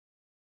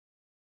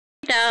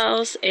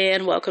dolls,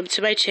 and welcome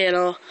to my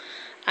channel.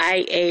 I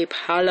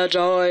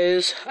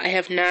apologize. I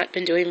have not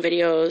been doing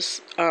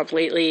videos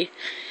lately.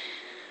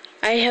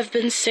 I have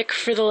been sick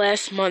for the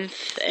last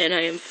month and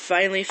I am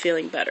finally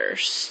feeling better.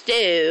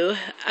 So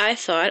I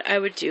thought I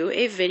would do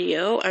a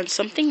video on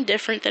something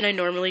different than I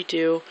normally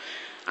do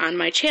on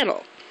my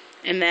channel,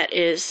 and that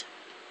is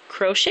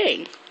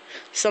crocheting.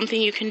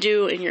 Something you can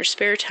do in your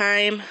spare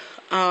time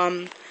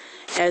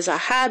as a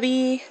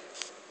hobby.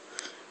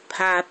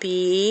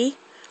 Poppy,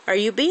 are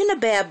you being a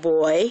bad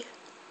boy?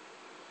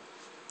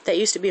 That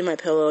used to be my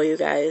pillow, you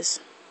guys.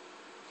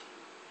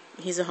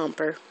 He's a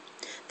humper.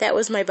 That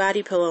was my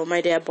body pillow my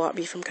dad bought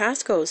me from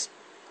Costco's.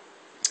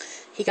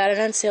 He got it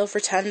on sale for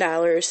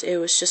 $10. It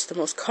was just the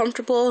most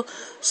comfortable,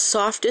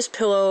 softest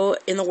pillow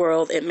in the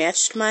world. It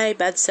matched my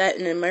bed set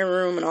and in my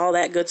room and all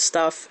that good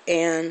stuff.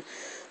 And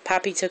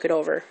Poppy took it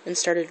over and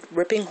started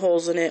ripping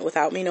holes in it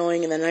without me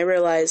knowing. And then I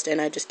realized and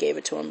I just gave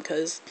it to him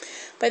because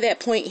by that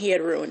point he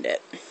had ruined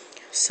it.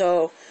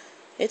 So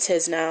it's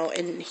his now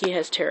and he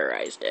has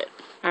terrorized it.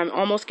 I'm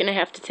almost going to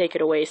have to take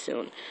it away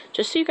soon.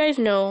 Just so you guys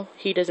know,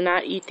 he does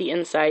not eat the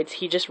insides.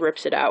 He just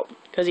rips it out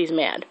because he's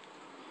mad.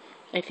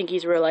 I think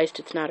he's realized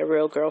it's not a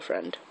real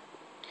girlfriend.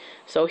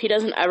 So he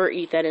doesn't ever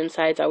eat that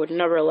insides. I would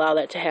never allow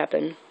that to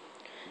happen.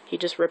 He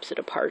just rips it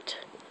apart.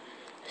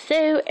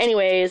 So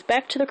anyways,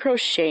 back to the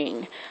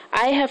crocheting.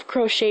 I have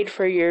crocheted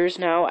for years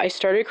now. I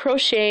started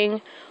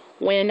crocheting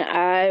when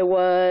I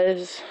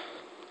was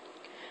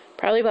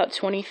probably about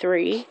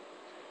 23.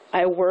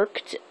 I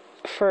worked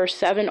for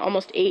 7,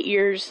 almost 8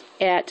 years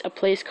at a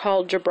place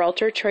called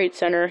Gibraltar Trade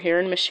Center here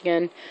in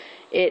Michigan.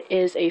 It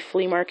is a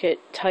flea market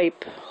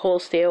type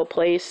wholesale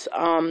place.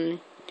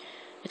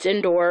 It's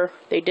indoor.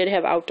 They did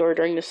have outdoor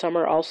during the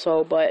summer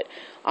also, but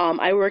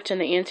I worked in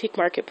the antique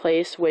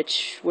marketplace,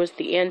 which was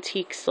the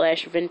antique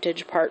 /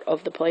 vintage part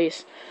of the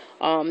place.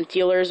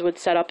 Dealers would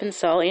set up and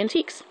sell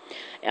antiques.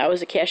 I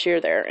was a cashier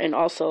there and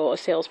also a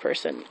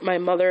salesperson. My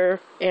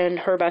mother and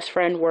her best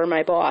friend were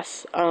my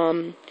boss.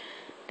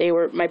 They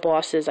were my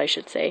bosses, I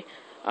should say.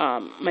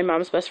 My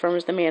mom's best friend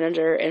was the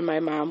manager, and my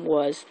mom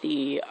was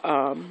the,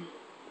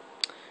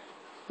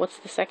 what's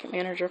the second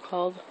manager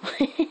called?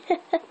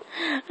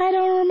 I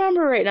don't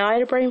remember right now. I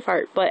had a brain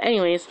fart. But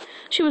anyways,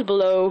 she was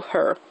below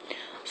her.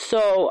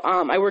 So,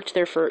 I worked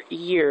there for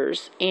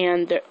years.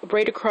 And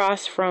right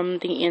across from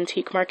the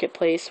antique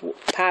marketplace,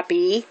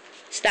 Poppy,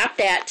 stop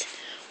that,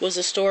 was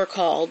a store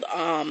called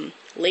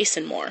Lace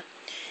 & More.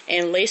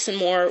 And Lace &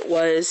 More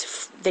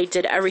was, they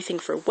did everything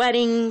for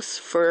weddings,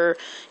 for,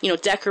 you know,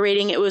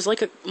 decorating. It was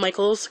like a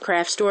Michael's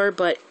craft store,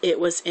 but it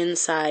was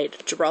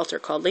inside Gibraltar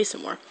called Lace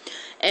 & More.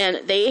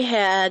 And they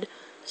had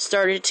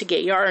started to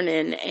get yarn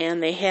in,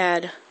 and they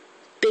had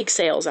big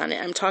sales on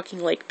it. I'm talking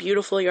like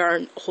beautiful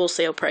yarn,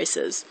 wholesale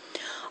prices.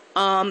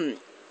 And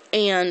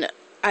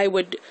I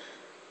would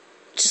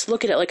just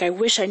look at it like, I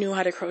wish I knew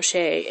how to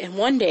crochet. And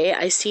one day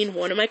I seen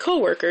one of my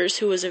coworkers,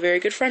 who was a very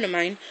good friend of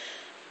mine,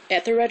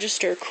 at the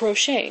register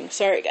crocheting.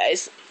 Sorry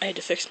guys, I had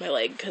to fix my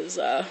leg because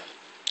I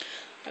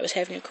was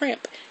having a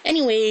cramp.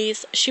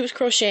 Anyways, she was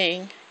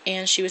crocheting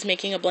and she was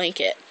making a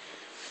blanket.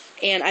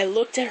 And I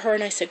looked at her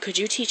and I said, could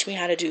you teach me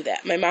how to do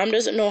that? My mom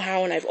doesn't know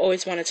how and I've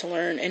always wanted to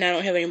learn and I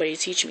don't have anybody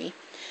to teach me.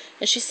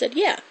 And she said,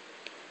 yeah.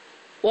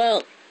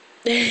 Well,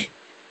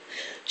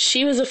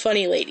 she was a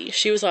funny lady.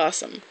 She was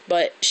awesome.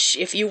 But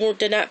if you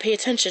did not pay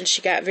attention,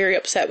 she got very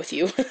upset with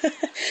you.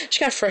 She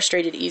got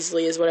frustrated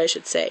easily is what I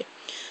should say.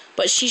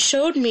 But she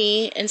showed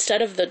me,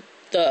 instead of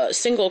the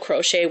single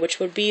crochet, which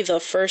would be the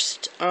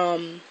first,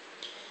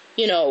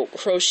 you know,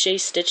 crochet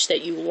stitch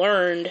that you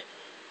learned,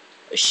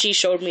 she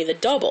showed me the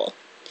double.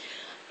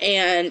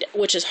 And,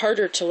 which is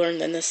harder to learn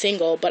than the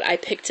single, but I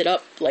picked it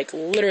up, like,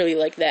 literally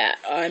like that.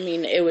 I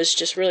mean, it was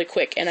just really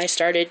quick, and I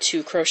started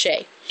to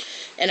crochet.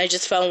 And I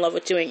just fell in love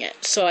with doing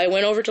it. So I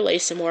went over to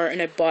Lace & More,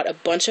 and I bought a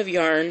bunch of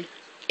yarn,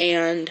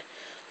 and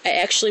I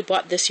actually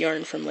bought this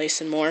yarn from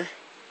Lace & More.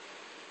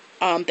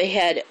 They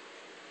had,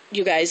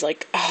 you guys,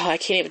 like, oh, I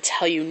can't even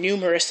tell you,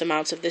 numerous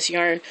amounts of this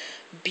yarn.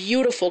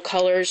 Beautiful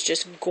colors,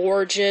 just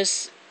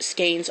gorgeous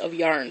skeins of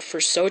yarn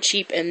for so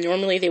cheap, and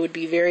normally they would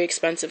be very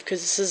expensive because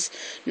this is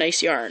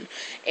nice yarn.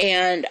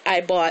 And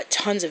I bought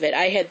tons of it.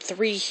 I had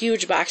 3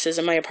 huge boxes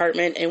in my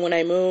apartment, and when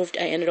I moved,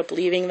 I ended up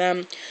leaving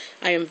them.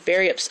 I am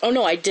very upset. Oh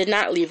no, I did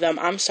not leave them.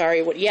 I'm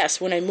sorry.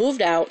 Yes, when I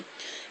moved out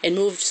and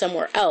moved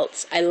somewhere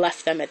else, I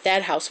left them at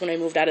that house when I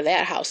moved out of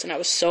that house, and I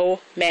was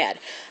so mad.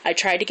 I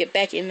tried to get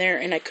back in there,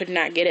 and I could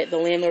not get it. The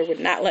landlord would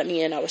not let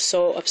me in. I was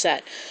so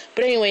upset.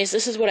 But anyways,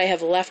 this is what I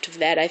have left of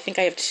that. I think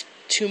I have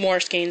 2 more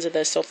skeins of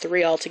this, so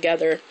 3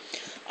 altogether.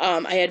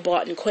 I had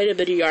bought in quite a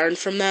bit of yarn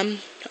from them.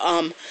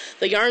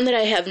 The yarn that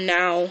I have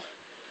now,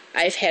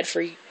 I've had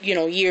for, you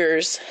know,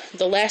 years.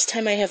 The last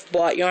time I have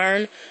bought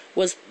yarn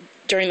was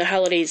during the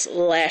holidays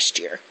last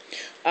year.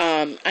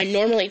 I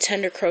normally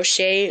tend to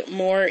crochet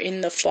more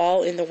in the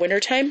fall, in the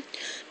wintertime,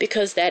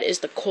 because that is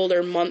the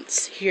colder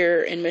months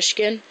here in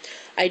Michigan.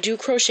 I do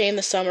crochet in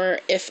the summer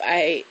if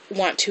I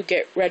want to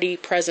get ready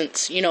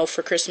presents, you know,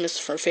 for Christmas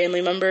for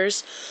family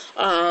members.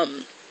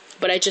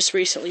 But I just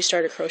recently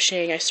started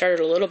crocheting. I started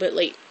a little bit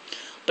late.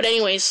 But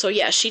anyways, so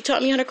yeah, she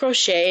taught me how to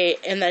crochet,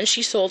 and then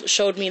she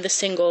showed me the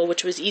single,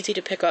 which was easy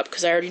to pick up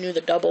because I already knew the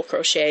double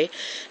crochet,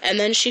 and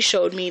then she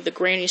showed me the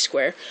granny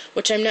square,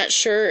 which I'm not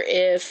sure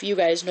if you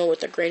guys know what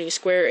the granny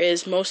square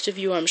is. Most of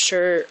you, I'm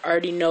sure,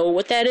 already know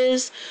what that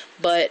is,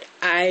 but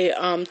I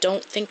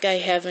don't think I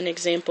have an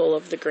example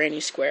of the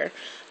granny square.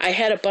 I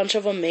had a bunch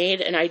of them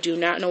made, and I do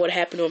not know what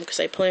happened to them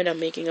because I planned on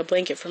making a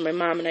blanket for my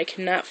mom, and I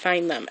cannot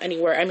find them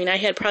anywhere. I mean, I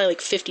had probably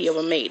like 50 of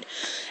them made,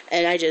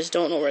 and I just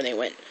don't know where they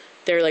went.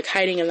 They're like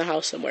hiding in the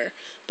house somewhere.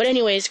 But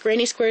anyways,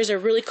 granny squares are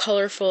really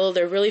colorful.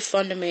 They're really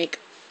fun to make.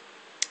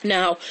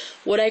 Now,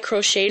 what I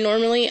crochet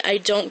normally, I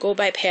don't go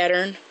by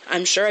pattern.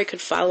 I'm sure I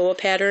could follow a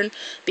pattern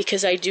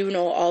because I do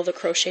know all the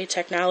crochet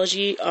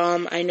technology.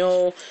 I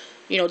know,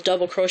 you know,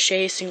 double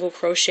crochet, single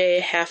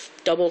crochet, half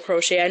double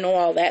crochet. I know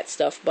all that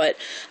stuff, but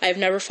I've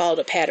never followed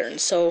a pattern.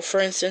 So,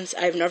 for instance,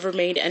 I've never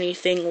made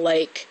anything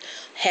like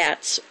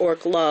hats or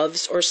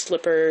gloves or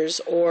slippers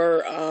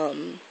or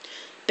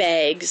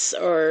bags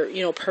or,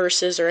 you know,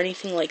 purses or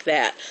anything like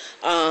that.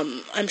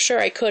 I'm sure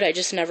I could, I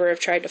just never have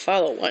tried to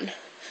follow one.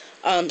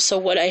 So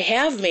what I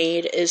have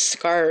made is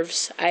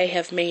scarves. I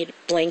have made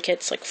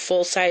blankets, like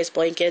full-size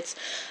blankets,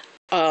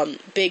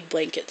 big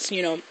blankets,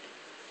 you know.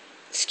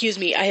 Excuse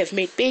me, I have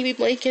made baby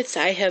blankets,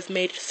 I have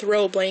made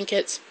throw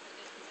blankets,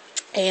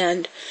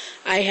 and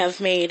I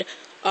have made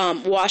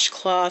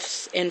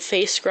washcloths and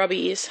face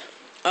scrubbies.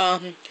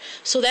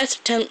 So that's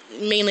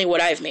mainly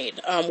what I've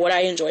made, what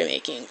I enjoy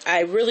making.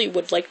 I really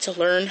would like to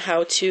learn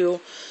how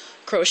to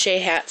crochet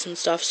hats and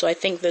stuff, so I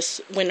think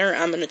this winter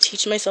I'm going to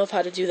teach myself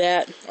how to do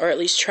that, or at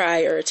least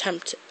try or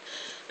attempt.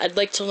 I'd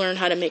like to learn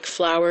how to make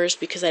flowers,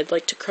 because I'd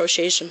like to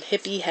crochet some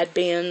hippie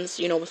headbands,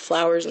 you know, with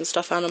flowers and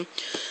stuff on them.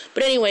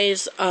 But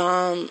anyways,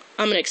 I'm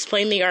going to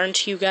explain the yarn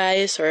to you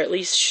guys, or at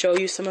least show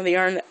you some of the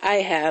yarn that I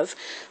have.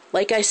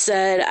 Like I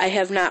said, I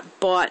have not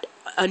bought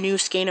a new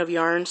skein of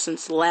yarn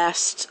since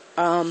last,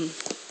 I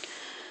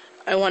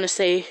want to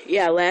say,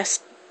 yeah,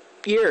 last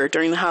year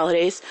during the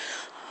holidays.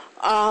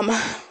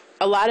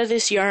 A lot of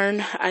this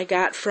yarn I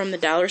got from the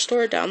dollar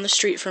store down the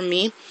street from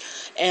me,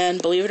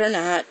 and believe it or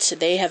not,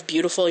 they have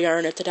beautiful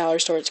yarn at the dollar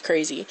store. It's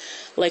crazy.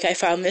 Like, I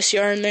found this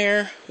yarn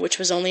there, which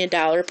was only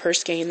 $1 per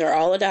skein. They're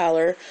all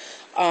 $1.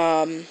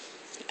 I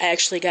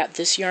actually got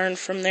this yarn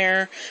from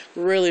there.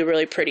 Really,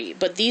 really pretty.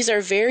 But these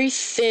are very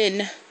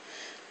thin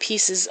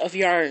pieces of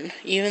yarn.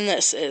 Even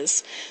this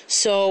is.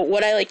 So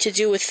what I like to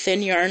do with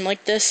thin yarn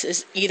like this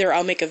is either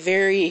I'll make a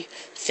very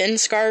thin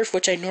scarf,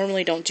 which I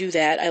normally don't do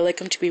that. I like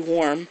them to be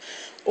warm.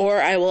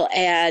 Or I will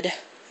add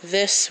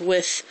this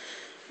with,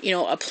 you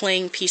know, a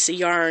plain piece of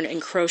yarn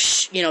and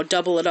crochet, you know,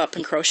 double it up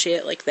and crochet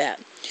it like that.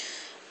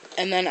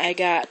 And then I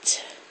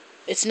got,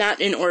 it's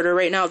not in order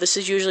right now. This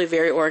is usually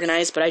very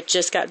organized, but I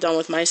just got done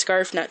with my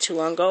scarf not too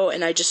long ago,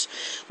 and I just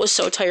was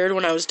so tired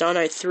when I was done.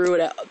 I threw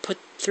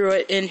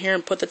it in here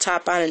and put the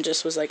top on and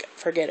just was like,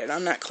 forget it.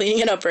 I'm not cleaning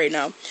it up right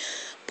now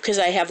because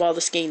I have all the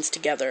skeins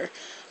together.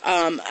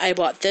 I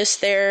bought this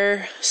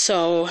there,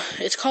 so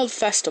it's called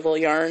Festival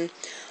yarn.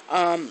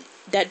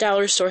 That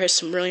dollar store has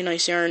some really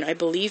nice yarn. I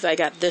believe I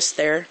got this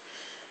there.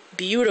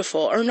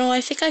 Beautiful. Or no, I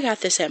think I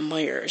got this at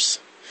Meijer's.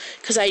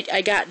 Because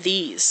I got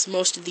these.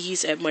 Most of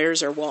these at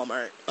Meijer's or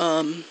Walmart.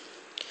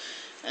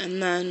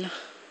 And then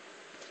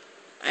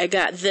I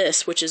got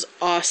this, which is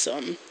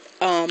awesome.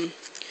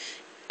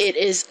 It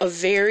is a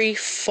very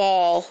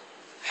fall,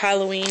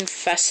 Halloween,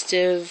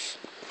 festive,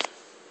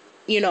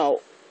 you know,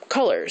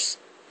 colors.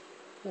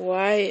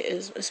 Why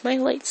is my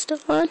light still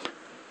on?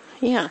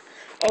 Yeah.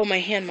 Oh, my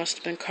hand must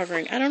have been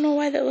covering. I don't know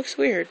why that looks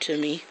weird to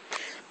me.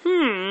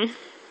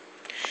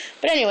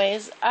 But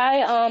anyways,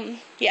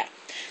 yeah,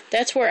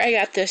 that's where I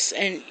got this,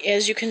 and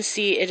as you can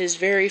see, it is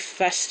very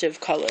festive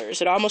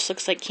colors. It almost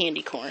looks like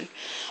candy corn.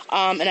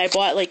 And I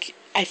bought, like,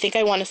 I think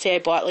I want to say I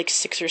bought, like,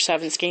 6 or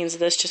 7 skeins of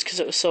this just because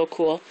it was so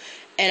cool.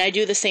 And I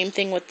do the same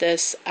thing with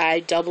this. I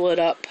double it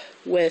up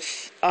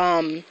with,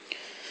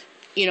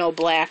 you know,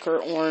 black or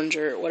orange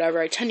or whatever.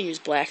 I tend to use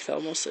black,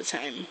 though, most of the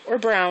time. Or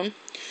brown.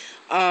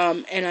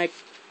 And I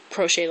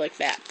crochet like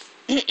that,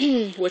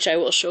 which I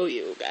will show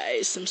you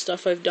guys some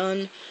stuff I've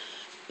done.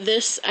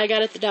 This I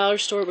got at the dollar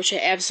store, which I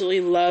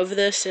absolutely love.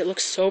 This, it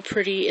looks so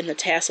pretty in the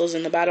tassels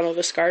in the bottom of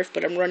a scarf,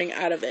 but I'm running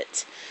out of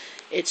it.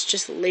 It's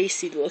just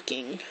lacy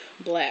looking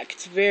black.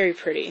 It's very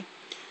pretty,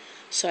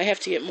 so I have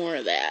to get more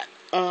of that.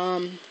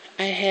 I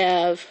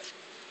have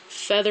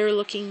feather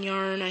looking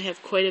yarn. I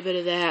have quite a bit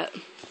of that.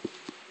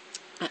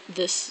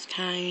 This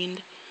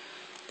kind,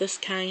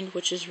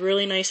 which is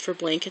really nice for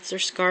blankets or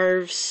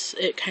scarves.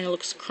 It kind of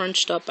looks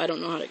crunched up. I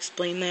don't know how to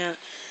explain that.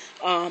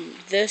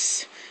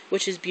 This,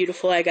 which is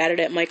beautiful. I got it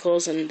at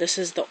Michael's, and this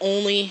is how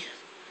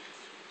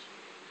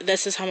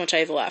much I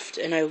have left,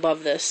 and I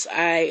love this.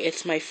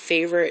 It's my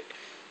favorite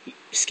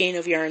skein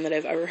of yarn that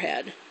I've ever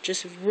had.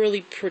 Just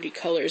really pretty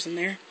colors in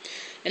there.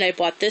 And I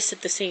bought this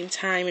at the same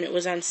time, and it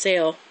was on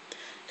sale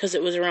because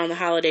it was around the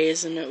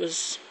holidays, and I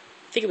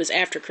think it was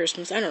after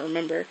Christmas. I don't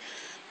remember.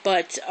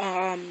 But,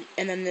 and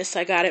then this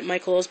I got at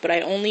Michael's, but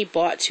I only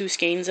bought 2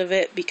 skeins of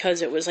it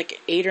because it was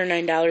like $8 or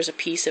 $9 a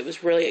piece. It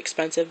was really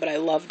expensive, but I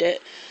loved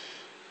it.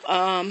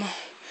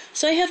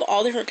 So I have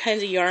all different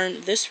kinds of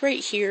yarn. This right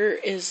here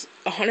is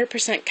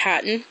 100%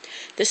 cotton.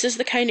 This is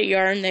the kind of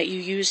yarn that you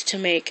use to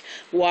make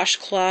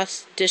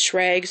washcloths, dish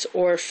rags,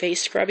 or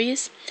face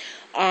scrubbies.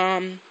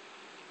 And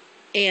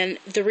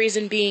the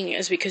reason being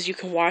is because you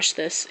can wash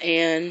this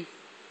and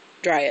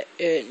dry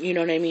it, you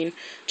know what I mean,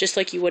 just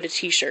like you would a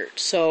t-shirt.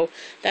 So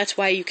that's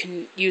why you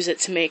can use it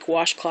to make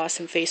washcloths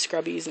and face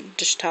scrubbies and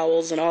dish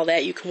towels and all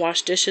that. You can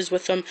wash dishes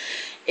with them.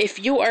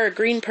 If you are a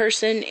green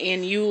person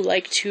and you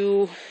like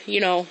to, you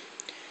know,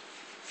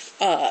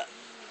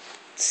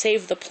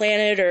 save the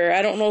planet, or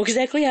I don't know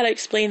exactly how to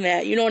explain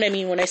that, you know what I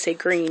mean when I say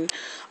green,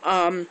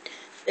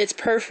 it's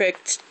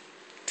perfect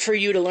for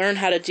you to learn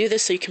how to do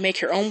this so you can make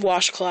your own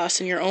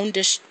washcloths and your own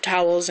dish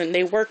towels, and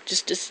they work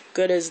just as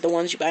good as the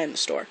ones you buy in the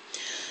store.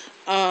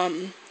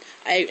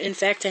 In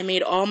fact, I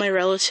made all my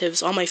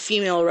relatives, all my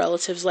female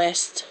relatives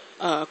last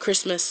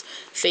Christmas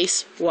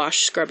face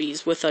wash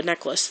scrubbies with a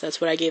necklace.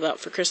 That's what I gave out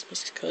for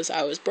Christmas because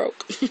I was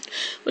broke.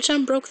 Which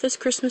I'm broke this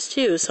Christmas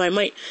too, so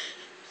I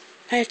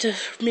have to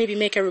maybe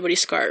make everybody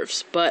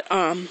scarves. But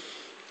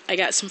I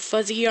got some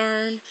fuzzy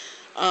yarn.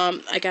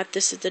 I got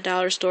this at the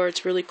dollar store.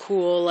 It's really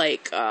cool.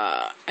 Like,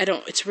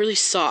 it's really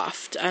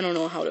soft. I don't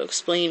know how to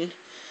explain.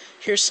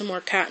 Here's some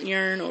more cotton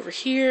yarn over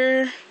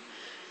here.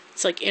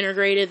 It's like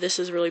integrated. This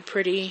is really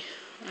pretty.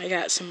 I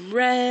got some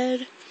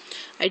red.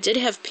 I did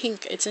have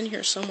pink. It's in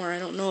here somewhere. I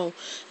don't know.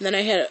 And then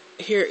I had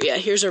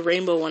here's a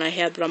rainbow one I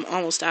had, but I'm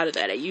almost out of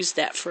that. I used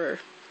that for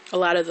a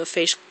lot of the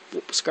face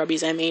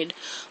scrubbies I made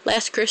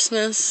last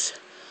Christmas.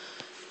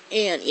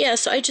 And yeah,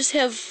 so I just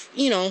have,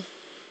 you know,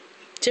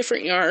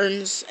 different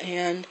yarns.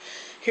 And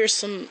here's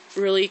some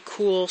really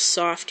cool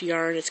soft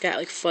yarn. It's got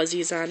like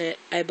fuzzies on it,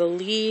 I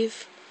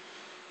believe.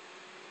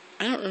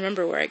 I don't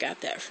remember where I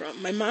got that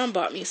from. My mom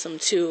bought me some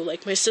too.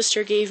 Like, my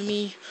sister gave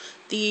me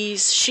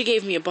these. She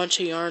gave me a bunch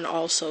of yarn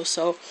also.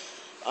 So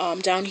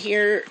down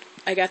here,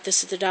 I got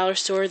this at the dollar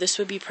store. This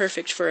would be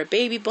perfect for a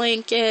baby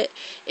blanket.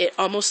 It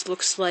almost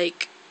looks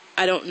like,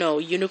 I don't know,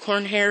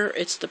 unicorn hair.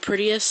 It's the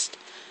prettiest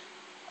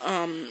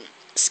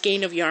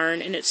skein of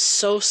yarn, and it's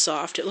so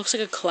soft. It looks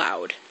like a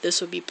cloud.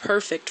 This would be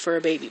perfect for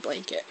a baby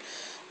blanket.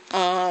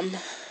 Right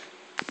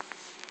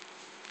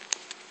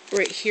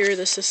here,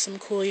 this is some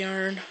cool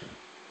yarn.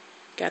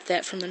 Got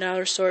that from the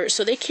dollar store.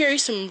 So they carry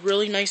some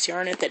really nice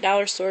yarn at that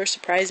dollar store,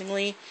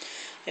 surprisingly.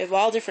 They have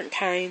all different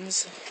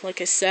kinds.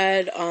 Like I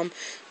said,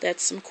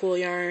 that's some cool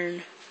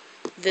yarn.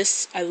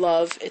 This I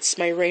love. It's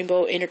my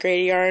rainbow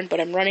integrated yarn, but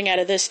I'm running out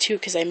of this too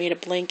because I made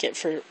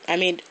I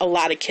made a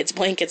lot of kids'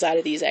 blankets out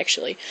of these,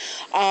 actually.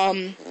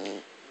 And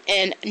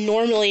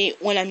normally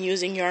when I'm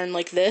using yarn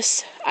like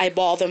this, I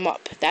ball them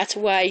up. That's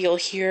why you'll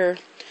hear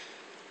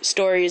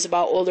stories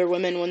about older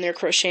women when they're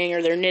crocheting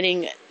or they're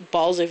knitting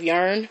balls of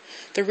yarn.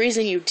 The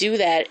reason you do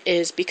that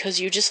is because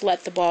you just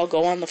let the ball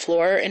go on the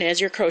floor, and as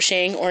you're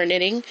crocheting or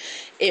knitting,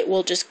 it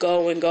will just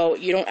go and go.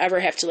 You don't ever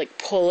have to like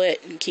pull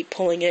it and keep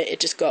pulling it. It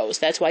just goes.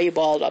 That's why you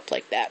ball it up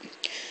like that.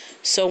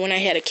 So when I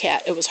had a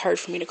cat, it was hard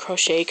for me to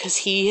crochet because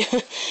he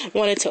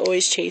wanted to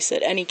always chase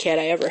it. Any cat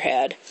I ever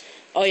had.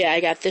 Oh yeah,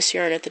 I got this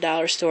yarn at the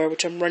dollar store,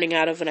 which I'm running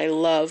out of, and I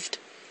loved.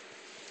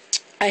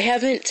 I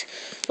haven't,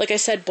 like I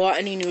said, bought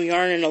any new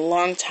yarn in a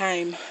long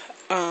time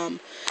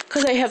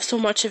because I have so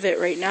much of it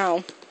right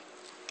now.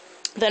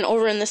 Then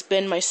over in this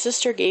bin, my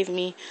sister gave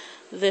me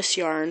this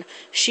yarn.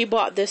 She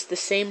bought this the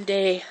same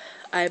day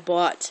I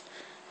bought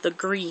the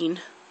green,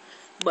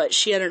 but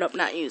she ended up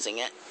not using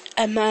it.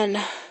 And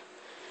then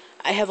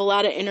I have a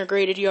lot of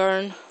integrated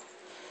yarn.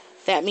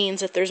 That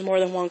means that there's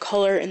more than one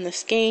color in the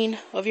skein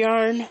of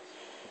yarn.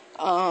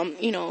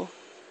 You know,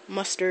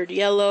 mustard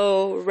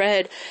yellow,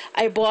 red.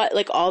 I bought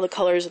like all the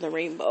colors of the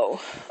rainbow.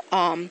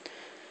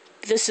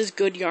 This is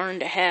good yarn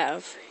to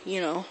have, you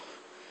know.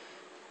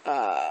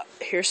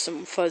 Here's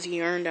some fuzzy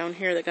yarn down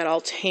here that got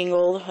all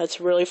tangled. That's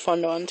really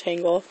fun to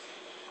untangle.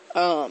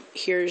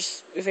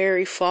 Here's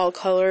very fall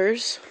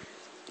colors.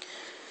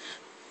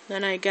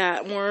 Then I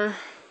got more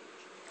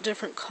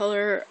different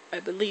color. I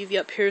believe,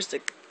 yep, here's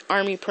the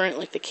army print,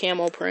 like the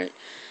camo print.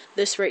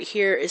 This right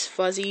here is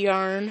fuzzy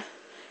yarn.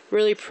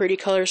 Really pretty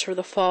colors for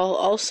the fall.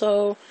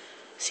 Also,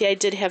 see, I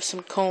did have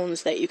some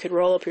cones that you could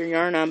roll up your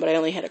yarn on, but I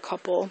only had a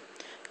couple.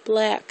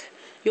 Black.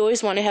 You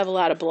always want to have a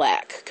lot of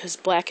black, because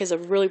black is a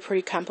really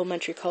pretty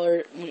complementary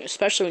color,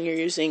 especially when you're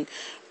using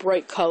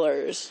bright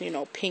colors, you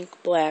know, pink,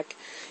 black.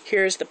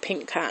 Here's the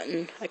pink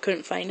cotton. I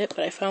couldn't find it,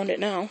 but I found it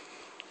now.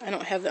 I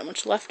don't have that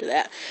much left of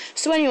that.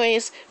 So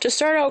anyways, to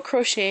start out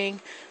crocheting,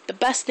 the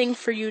best thing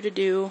for you to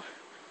do,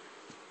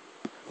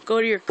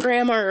 go to your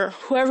grandma or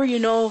whoever you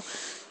know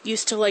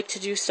used to like to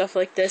do stuff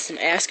like this and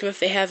ask them if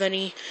they have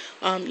any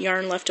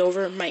yarn left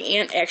over. My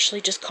aunt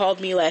actually just called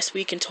me last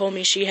week and told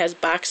me she has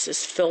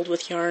boxes filled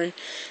with yarn.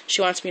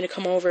 She wants me to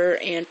come over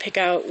and pick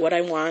out what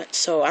I want,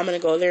 so I'm going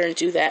to go there and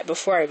do that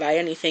before I buy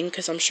anything,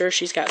 because I'm sure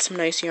she's got some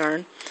nice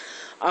yarn,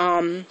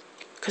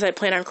 because I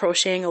plan on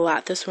crocheting a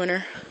lot this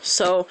winter.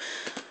 So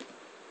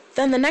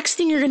then the next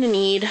thing you're going to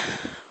need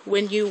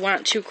when you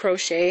want to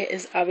crochet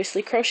is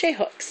obviously crochet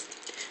hooks.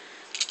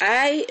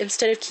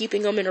 instead of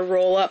keeping them in a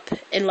roll-up,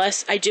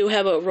 unless I do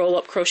have a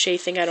roll-up crochet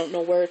thing, I don't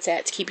know where it's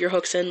at to keep your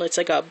hooks in. It's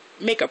like a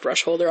makeup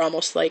brush holder,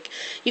 almost like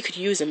you could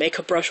use a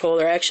makeup brush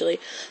holder, actually.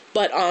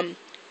 But,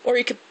 or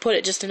you could put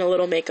it just in a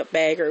little makeup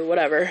bag or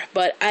whatever.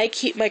 But I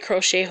keep my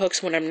crochet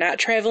hooks when I'm not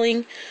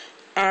traveling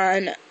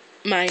on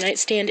my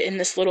nightstand in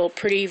this little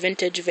pretty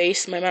vintage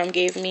vase my mom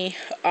gave me.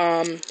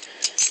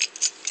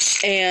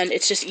 And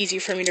it's just easy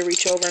for me to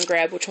reach over and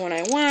grab which one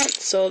I want,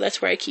 so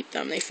that's where I keep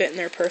them. They fit in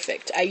there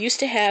perfect. I used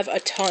to have a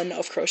ton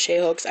of crochet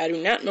hooks. I do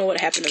not know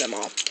what happened to them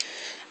all.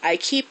 I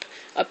keep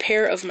a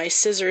pair of my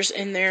scissors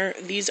in there.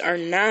 These are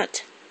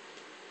not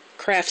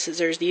craft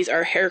scissors. These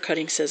are hair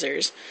cutting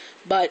scissors.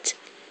 But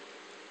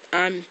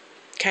I'm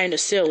kind of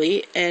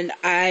silly, and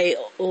I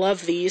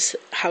love these,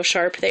 how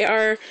sharp they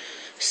are,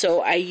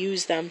 so I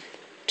use them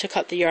to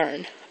cut the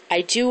yarn.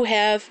 I do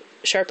have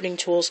sharpening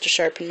tools to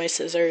sharpen my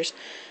scissors,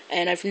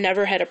 and I've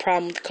never had a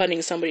problem with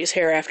cutting somebody's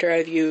hair after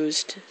I've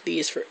used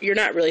these. You're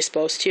not really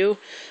supposed to,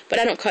 but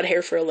I don't cut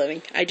hair for a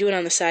living. I do it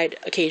on the side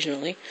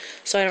occasionally,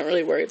 so I don't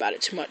really worry about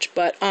it too much.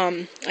 But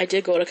I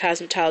did go to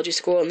cosmetology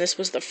school, and this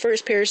was the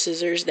first pair of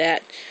scissors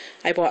that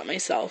I bought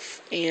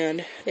myself,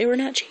 and they were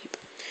not cheap.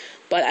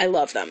 But I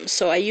love them.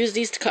 So I use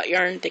these to cut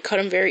yarn. They cut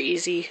them very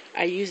easy.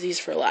 I use these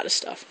for a lot of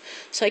stuff.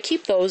 So I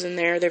keep those in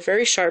there. They're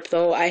very sharp,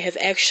 though. I have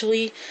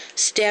actually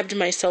stabbed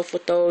myself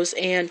with those,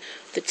 and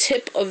the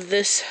tip of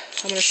this,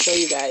 I'm going to show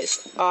you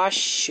guys. Aw,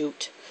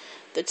 shoot.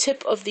 The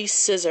tip of these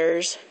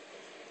scissors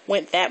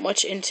went that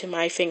much into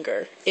my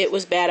finger. It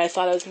was bad. I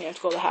thought I was going to have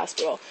to go to the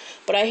hospital.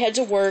 But I had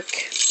to work,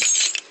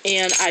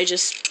 and I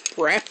just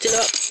wrapped it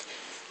up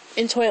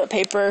in toilet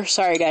paper.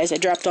 Sorry, guys. I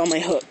dropped all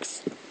my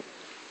hooks.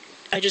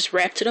 I just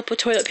wrapped it up with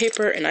toilet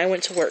paper, and I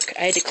went to work.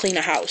 I had to clean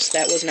a house.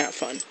 That was not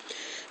fun,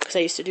 because I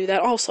used to do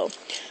that also.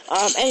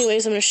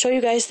 Anyways, I'm going to show you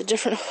guys the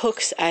different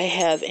hooks I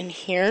have in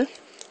here.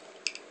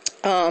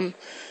 Oh,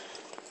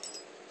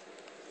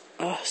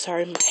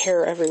 sorry, my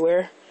hair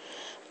everywhere.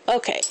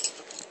 Okay,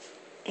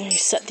 let me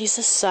set these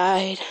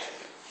aside.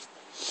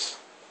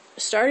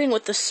 Starting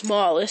with the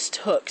smallest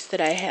hooks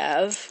that I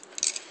have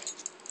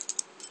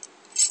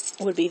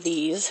would be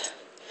these.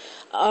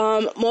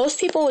 Most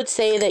people would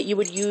say that you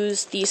would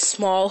use these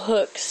small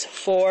hooks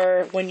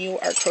for when you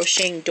are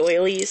crocheting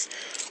doilies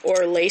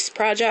or lace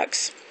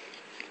projects.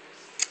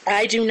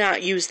 I do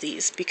not use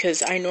these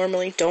because I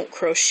normally don't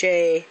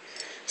crochet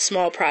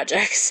small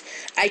projects.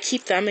 I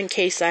keep them in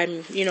case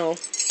I'm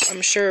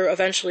sure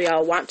eventually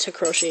I'll want to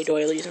crochet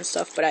doilies and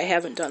stuff, but I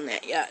haven't done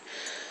that yet.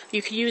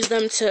 You can use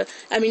them to,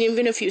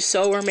 even if you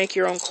sew or make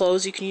your own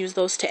clothes, you can use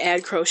those to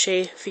add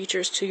crochet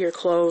features to your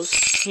clothes,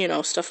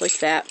 stuff like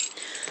that.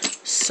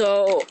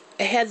 So,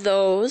 I had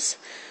those.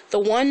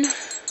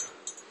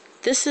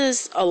 This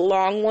is a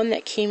long one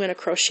that came in a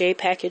crochet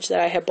package that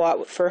I had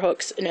bought for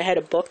hooks, and it had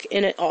a book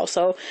in it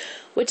also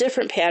with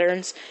different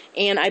patterns,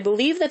 and I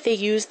believe that they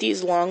use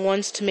these long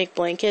ones to make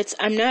blankets.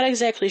 I'm not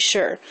exactly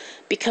sure,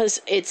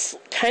 because it's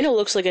kind of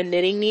looks like a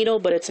knitting needle,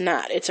 but it's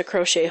not. It's a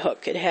crochet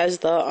hook. It has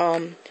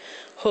the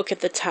hook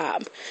at the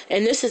top,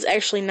 and this is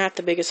actually not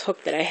the biggest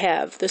hook that I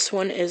have. This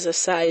one is a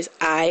size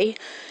I,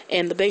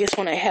 and the biggest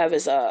one I have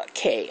is a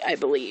K, I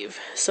believe.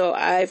 So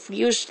I've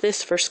used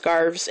this for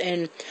scarves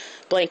and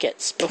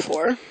blankets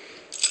before.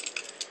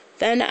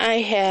 Then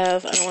I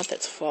have, I don't want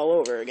that to fall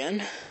over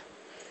again,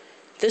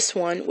 this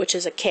one, which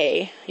is a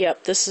K.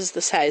 Yep, this is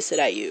the size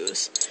that I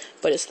use,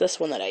 but it's this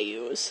one that I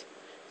use.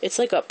 It's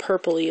like a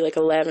purpley, like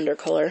a lavender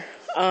color.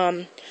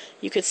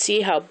 You could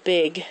see how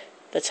big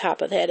the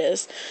top of that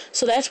is.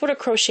 So that's what a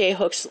crochet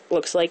hook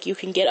looks like. You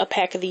can get a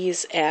pack of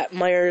these at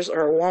Meijer's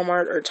or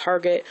Walmart or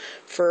Target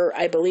for,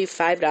 I believe,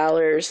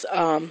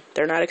 $5.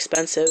 They're not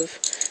expensive.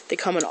 They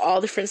come in all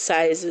different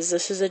sizes.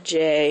 This is a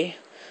J.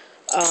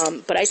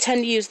 But I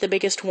tend to use the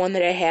biggest one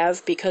that I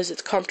have because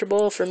it's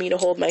comfortable for me to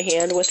hold my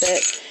hand with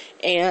it.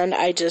 And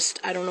I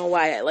don't know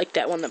why I like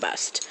that one the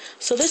best.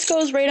 So this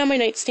goes right on my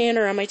nightstand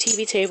or on my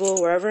TV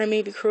table, wherever I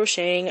may be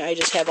crocheting. I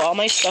just have all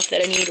my stuff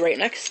that I need right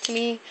next to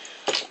me.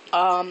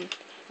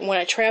 When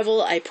I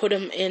travel, I put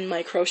them in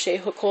my crochet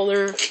hook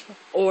holder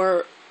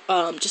or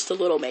just a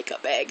little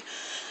makeup bag.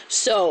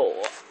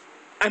 So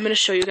I'm going to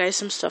show you guys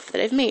some stuff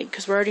that I've made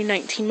because we're already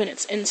 19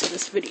 minutes into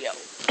this video.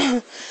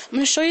 I'm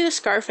going to show you the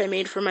scarf I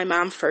made for my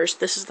mom first.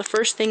 This is the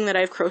first thing that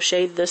I've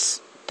crocheted this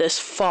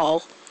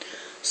fall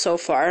so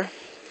far.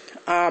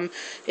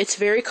 It's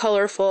very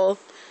colorful.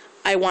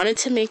 I wanted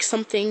to make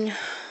something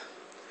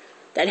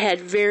that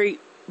had very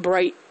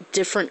bright,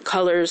 different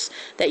colors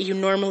that you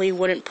normally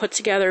wouldn't put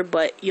together,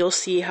 but you'll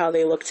see how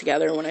they look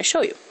together when I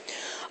show you.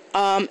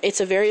 It's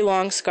a very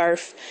long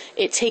scarf.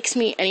 It takes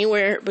me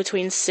anywhere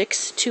between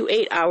 6 to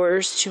 8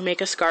 hours to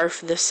make a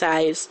scarf this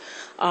size,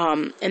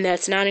 and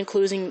that's not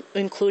including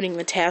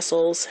the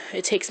tassels.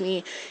 It takes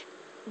me,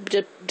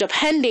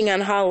 depending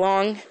on how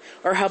long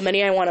or how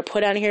many I want to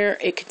put on here,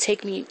 it could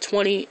take me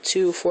 20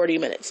 to 40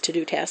 minutes to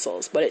do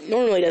tassels, but it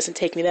normally doesn't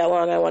take me that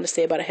long. I want to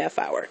say about a half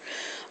hour.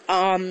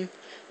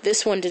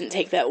 This one didn't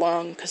take that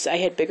long because I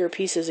had bigger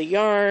pieces of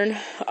yarn.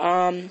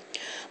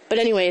 But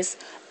anyways,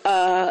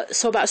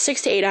 So about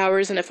 6 to 8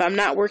 hours, and if I'm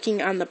not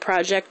working on the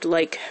project,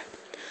 like,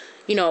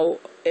 you know,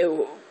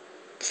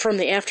 from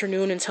the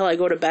afternoon until I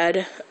go to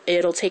bed,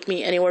 it'll take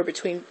me anywhere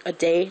between a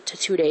day to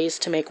 2 days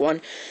to make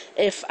one.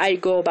 If I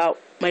go about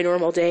my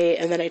normal day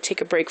and then I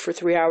take a break for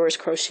 3 hours,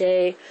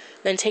 crochet,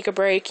 then take a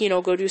break, you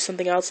know, go do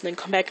something else, and then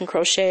come back and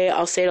crochet,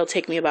 I'll say it'll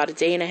take me about a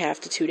day and a half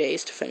to 2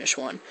 days to finish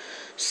one.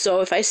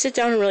 So if I sit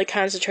down and really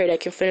concentrate, I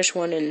can finish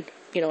one in,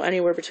 you know,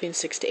 anywhere between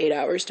 6 to 8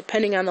 hours,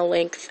 depending on the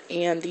length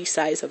and the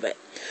size of it.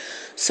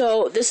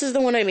 So this is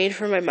the one I made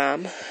for my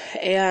mom,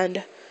 and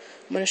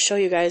I'm going to show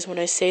you guys when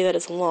I say that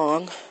it's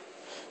long.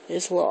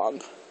 It's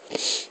long.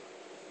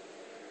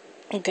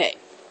 Okay.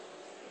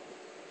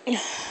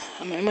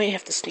 I might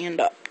have to stand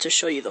up to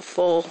show you the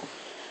full.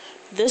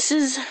 This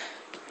is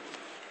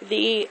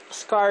the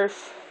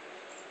scarf,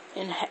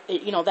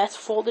 you know, that's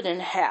folded in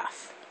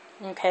half.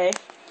 Okay.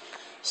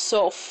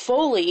 So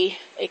fully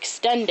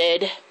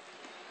extended,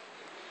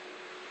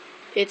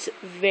 it's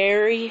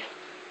very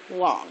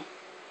long.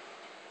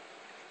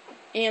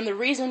 And the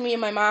reason me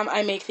and my mom,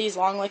 I make these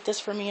long like this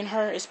for me and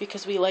her, is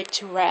because we like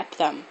to wrap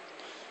them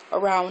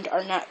around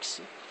our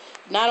necks.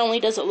 Not only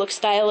does it look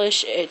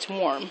stylish, it's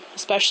warm,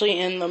 especially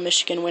in the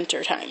Michigan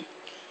winter time.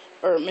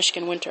 Or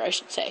Michigan winter, I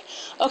should say.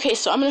 Okay,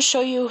 so I'm going to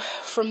show you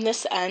from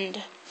this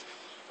end.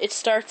 It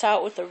starts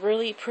out with a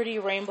really pretty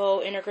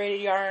rainbow integrated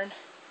yarn.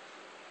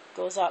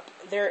 Goes up.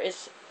 There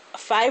is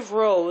 5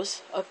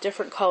 rows of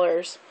different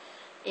colors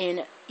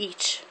in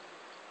each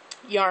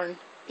yarn,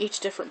 each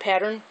different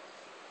pattern.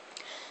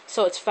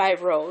 So it's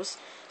 5 rows.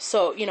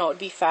 So, you know, it'd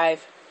be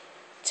 5,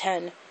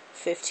 10,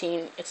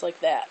 15, it's like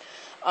that.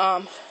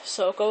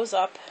 So it goes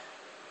up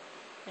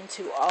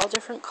into all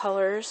different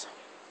colors.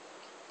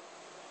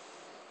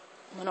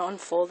 I'm going to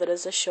unfold it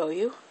as I show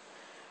you.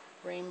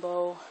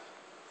 Rainbow.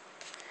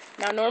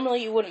 Now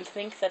normally you wouldn't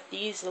think that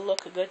these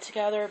look good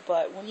together,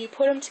 but when you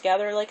put them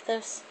together like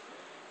this,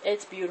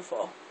 it's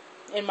beautiful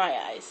in my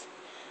eyes.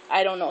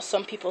 I don't know,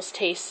 some people's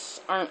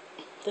tastes aren't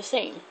the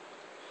same.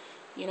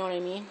 You know what I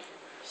mean?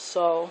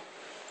 So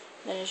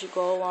then as you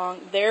go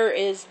along, there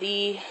is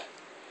the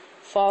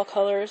fall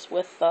colors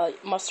with the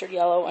mustard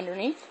yellow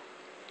underneath.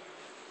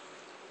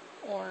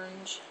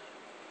 Orange.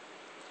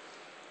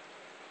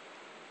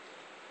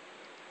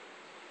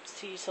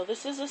 See, so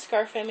this is a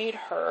scarf I made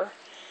her.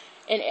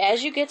 And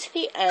as you get to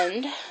the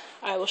end,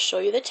 I will show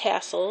you the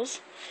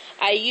tassels.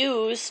 I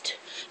used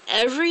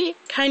every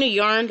kind of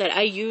yarn that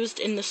I used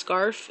in the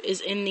scarf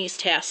is in these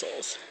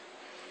tassels.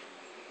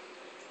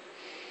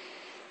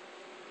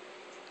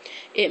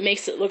 It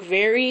makes it look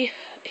very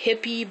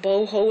hippie,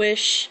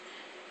 boho-ish,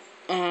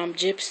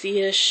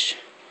 gypsy-ish.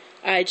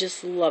 I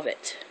just love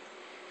it.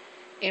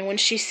 And when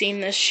she seen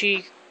this,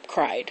 she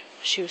cried.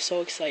 She was so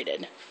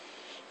excited.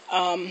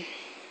 And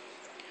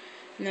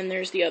then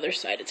there's the other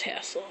side of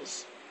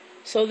tassels.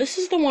 So this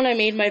is the one I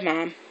made my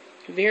mom.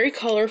 Very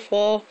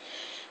colorful,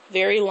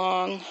 very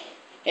long.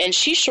 And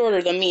she's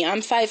shorter than me. I'm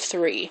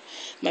 5'3".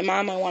 My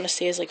mom, I want to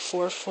say, is like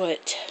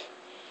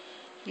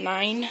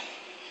 4'9".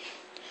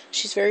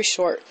 She's very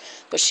short,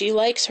 but she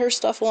likes her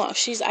stuff long.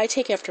 I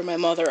take after my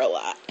mother a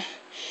lot.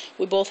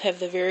 We both have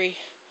the very,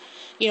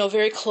 you know,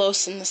 very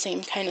close in the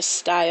same kind of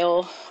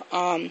style.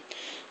 I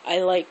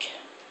like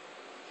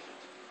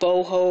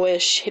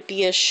boho-ish,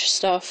 hippie-ish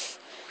stuff.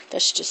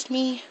 That's just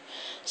me.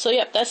 So,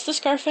 yep, that's the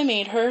scarf I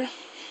made her.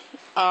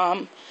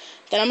 Then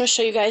I'm going to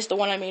show you guys the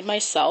one I made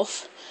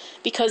myself.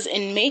 Because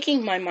in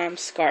making my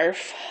mom's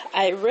scarf,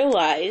 I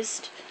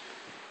realized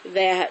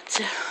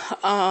that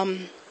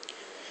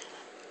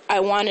I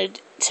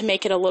wanted to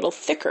make it a little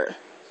thicker.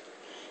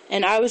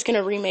 And I was going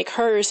to remake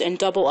hers and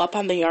double up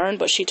on the yarn,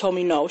 but she told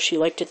me no, she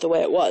liked it the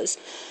way it was.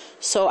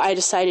 So I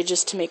decided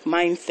just to make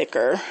mine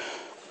thicker.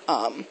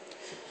 And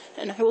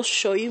I will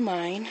show you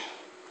mine.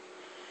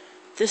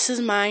 This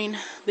is mine.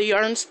 The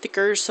yarn's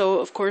thicker, so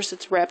of course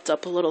it's wrapped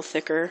up a little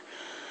thicker.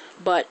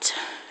 But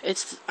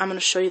I'm going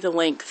to show you the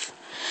length.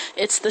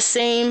 It's the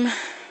same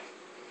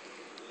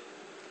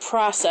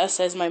process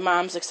as my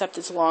mom's, except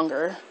it's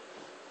longer.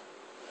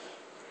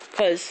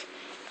 Because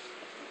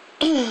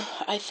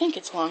I think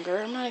it's longer.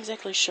 I'm not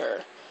exactly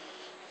sure.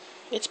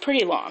 It's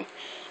pretty long.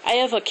 I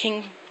have a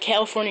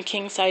California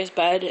king size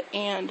bed,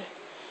 and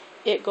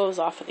it goes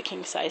off of the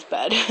king size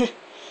bed.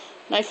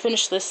 And I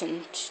finished this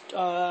in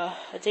a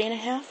day and a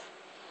half.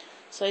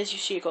 So as you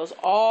see, it goes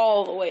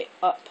all the way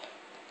up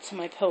to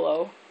my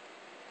pillow.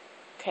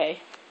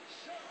 Okay.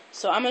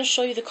 So I'm going to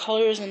show you the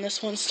colors in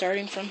this one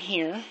starting from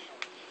here.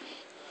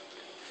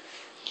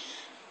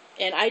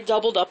 And I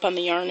doubled up on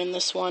the yarn in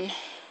this one.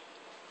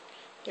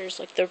 There's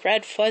like the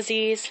red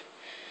fuzzies,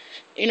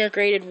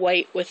 integrated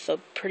white with the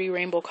pretty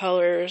rainbow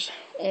colors,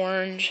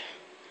 orange.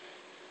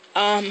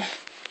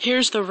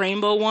 Here's the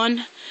rainbow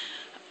one.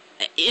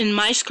 In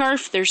my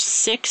scarf, there's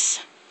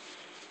six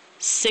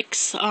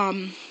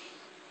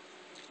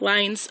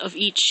lines of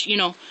each, you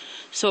know,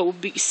 so it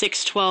would be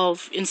 6,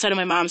 12. Instead of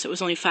my mom's, it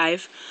was only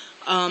 5,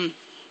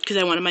 because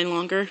I wanted mine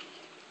longer.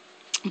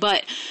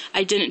 But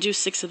I didn't do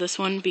 6 of this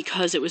one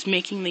because it was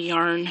making the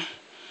yarn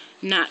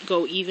not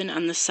go even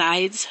on the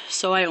sides,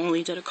 so I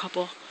only did a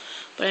couple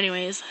But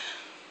anyways,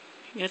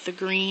 you got the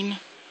green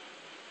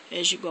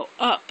as you go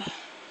up,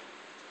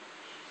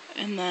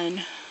 and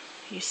then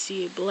you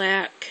see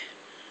black,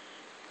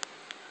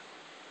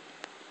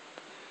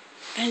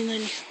 and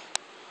then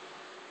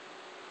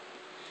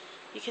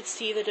you can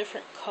see the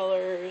different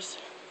colors.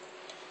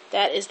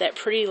 That is that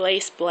pretty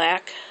lace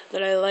black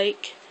that I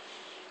like,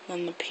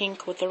 and the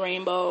pink with the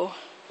rainbow.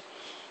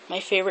 My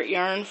favorite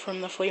yarn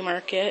from the flea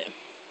market.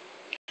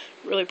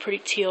 Really pretty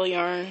teal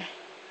yarn.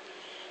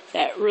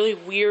 That really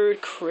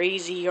weird,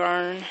 crazy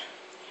yarn.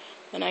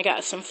 Then I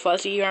got some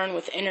fuzzy yarn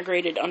with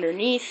integrated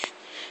underneath.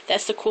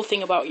 That's the cool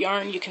thing about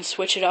yarn. You can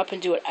switch it up and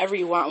do whatever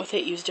you want with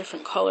it. Use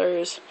different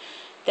colors.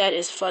 That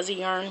is fuzzy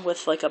yarn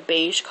with like a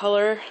beige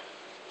color.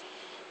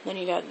 Then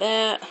you got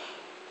that,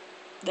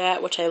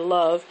 which I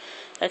love.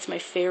 That's my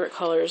favorite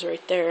colors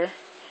right there.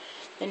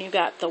 Then you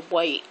got the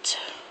white,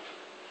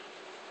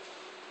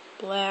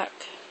 black,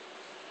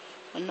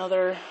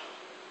 another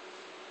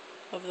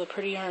of the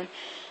pretty yarn.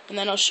 And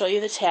then I'll show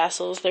you the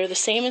tassels. They're the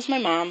same as my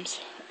mom's.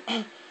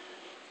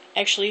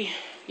 Actually,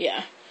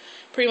 yeah,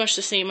 pretty much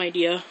the same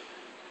idea.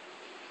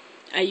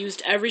 I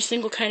used every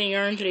single kind of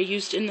yarn that I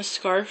used in the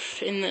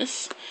scarf in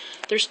this.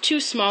 There's two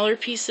smaller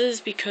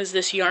pieces because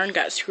this yarn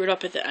got screwed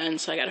up at the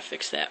end, so I gotta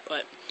fix that.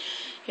 But,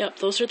 yep,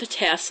 those are the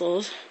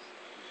tassels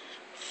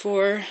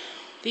for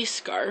the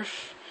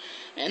scarf.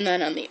 And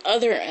then on the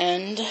other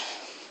end,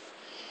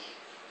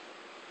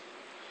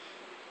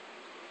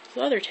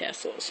 the other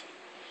tassels.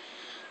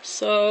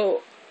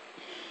 So,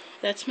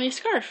 that's my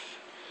scarf.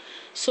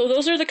 So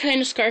those are the kind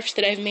of scarves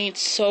that I've made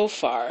so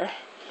far.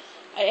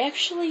 I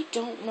actually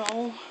don't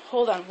know.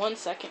 Hold on one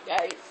second,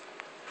 guys.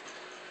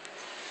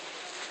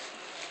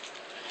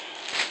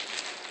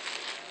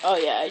 Oh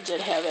yeah, I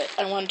did have it.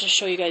 I wanted to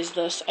show you guys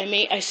this.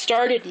 I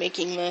started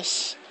making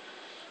this.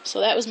 So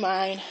that was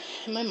mine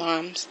and my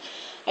mom's.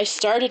 I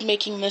started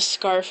making this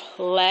scarf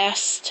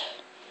last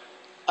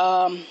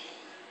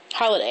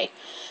holiday,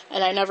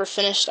 and I never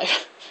finished. I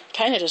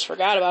kind of just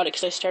forgot about it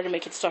because I started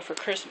making stuff for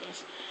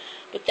Christmas.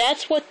 But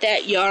that's what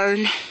that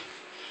yarn,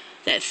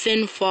 that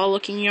thin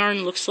fall-looking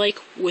yarn looks like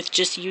with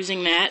just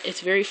using that.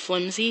 It's very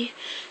flimsy.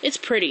 It's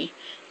pretty.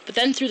 But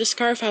then through the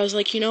scarf, I was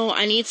like, you know,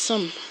 I need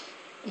some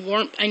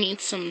warmth. I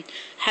need some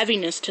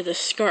heaviness to this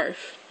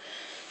scarf.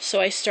 So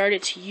I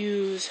started to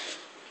use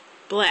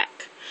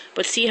black.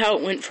 But see how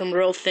it went from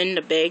real thin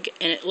to big,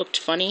 and it looked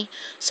funny?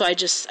 So I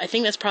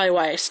think that's probably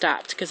why I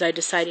stopped, because I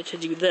decided to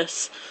do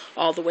this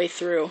all the way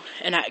through.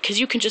 And because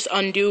you can just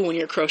undo when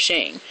you're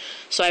crocheting,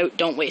 so I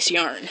don't waste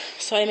yarn.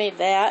 So I made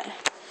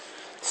that,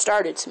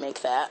 started to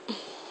make that.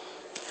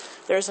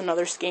 There's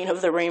another skein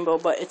of the rainbow,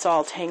 but it's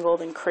all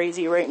tangled and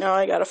crazy right now.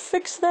 I gotta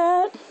fix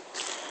that.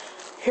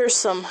 Here's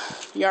some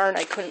yarn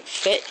I couldn't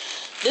fit.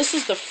 This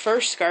is the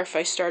first scarf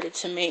I started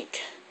to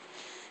make,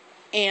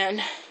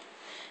 and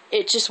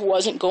it just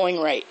wasn't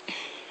going right.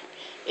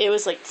 It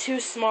was like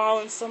too small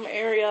in some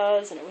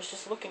areas, and it was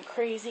just looking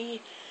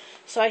crazy.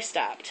 So I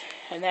stopped,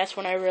 and that's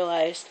when I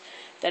realized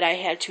that I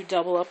had to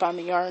double up on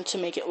the yarn to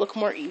make it look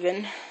more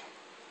even.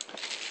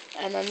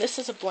 And then this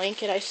is a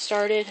blanket I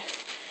started.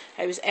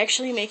 I was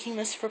actually making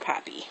this for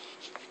Poppy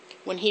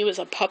when he was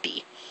a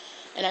puppy,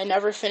 and I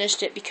never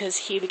finished it because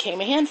he became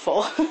a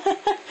handful.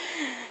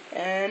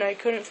 And I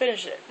couldn't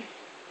finish it.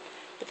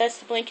 But that's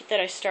the blanket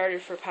that I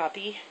started for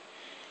Poppy.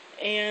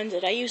 And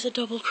did I use a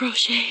double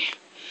crochet?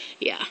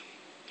 Yeah,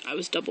 I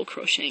was double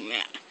crocheting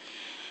that.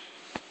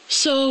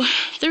 So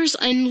there's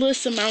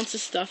endless amounts of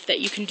stuff that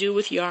you can do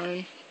with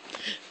yarn.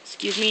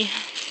 Excuse me.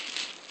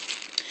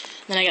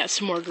 Then I got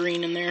some more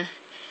green in there.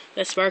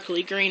 That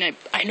sparkly green,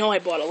 I know I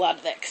bought a lot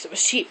of that because it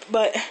was cheap.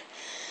 But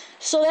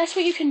so that's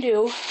what you can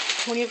do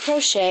when you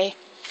crochet.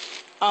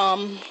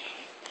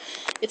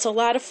 It's a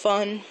lot of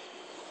fun.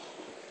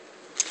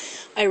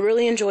 I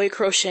really enjoy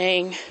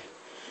crocheting.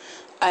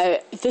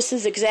 This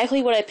is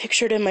exactly what I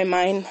pictured in my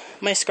mind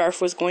my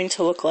scarf was going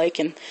to look like,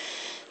 and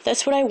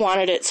that's what I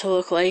wanted it to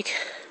look like.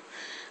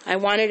 I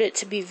wanted it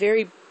to be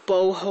very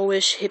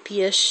boho-ish,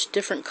 hippie-ish,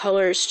 different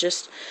colors,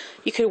 just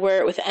you could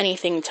wear it with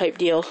anything type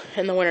deal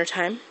in the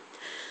wintertime.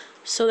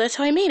 So that's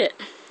how I made it.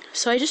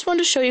 So I just wanted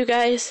to show you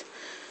guys,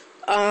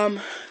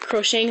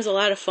 crocheting is a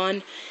lot of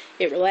fun.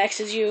 It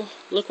relaxes you.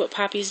 Look what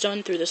Poppy's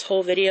done through this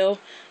whole video.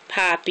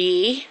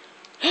 Poppy,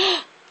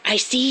 I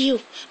see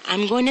you.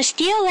 I'm going to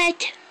steal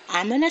it.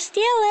 I'm gonna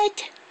steal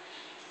it.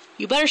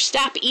 You better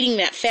stop eating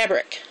that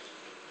fabric.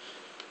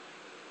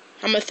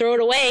 I'm gonna throw it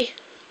away.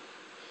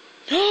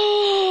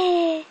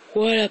 Oh,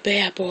 what a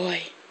bad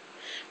boy.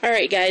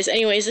 Alright guys,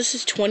 anyways, this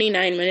is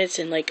 29 minutes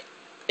and like,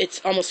 it's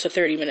almost to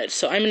 30 minutes,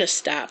 so I'm gonna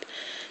stop.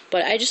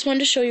 But I just wanted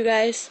to show you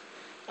guys,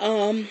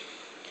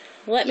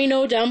 let me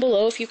know down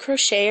below if you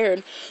crochet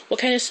or what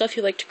kind of stuff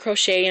you like to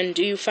crochet, and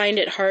do you find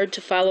it hard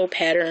to follow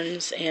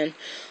patterns and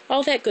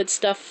all that good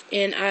stuff.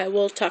 And I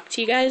will talk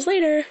to you guys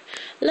later.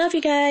 Love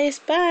you guys.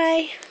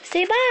 Bye.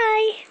 Say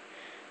bye.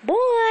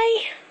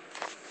 Boy.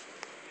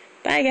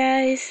 Bye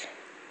guys.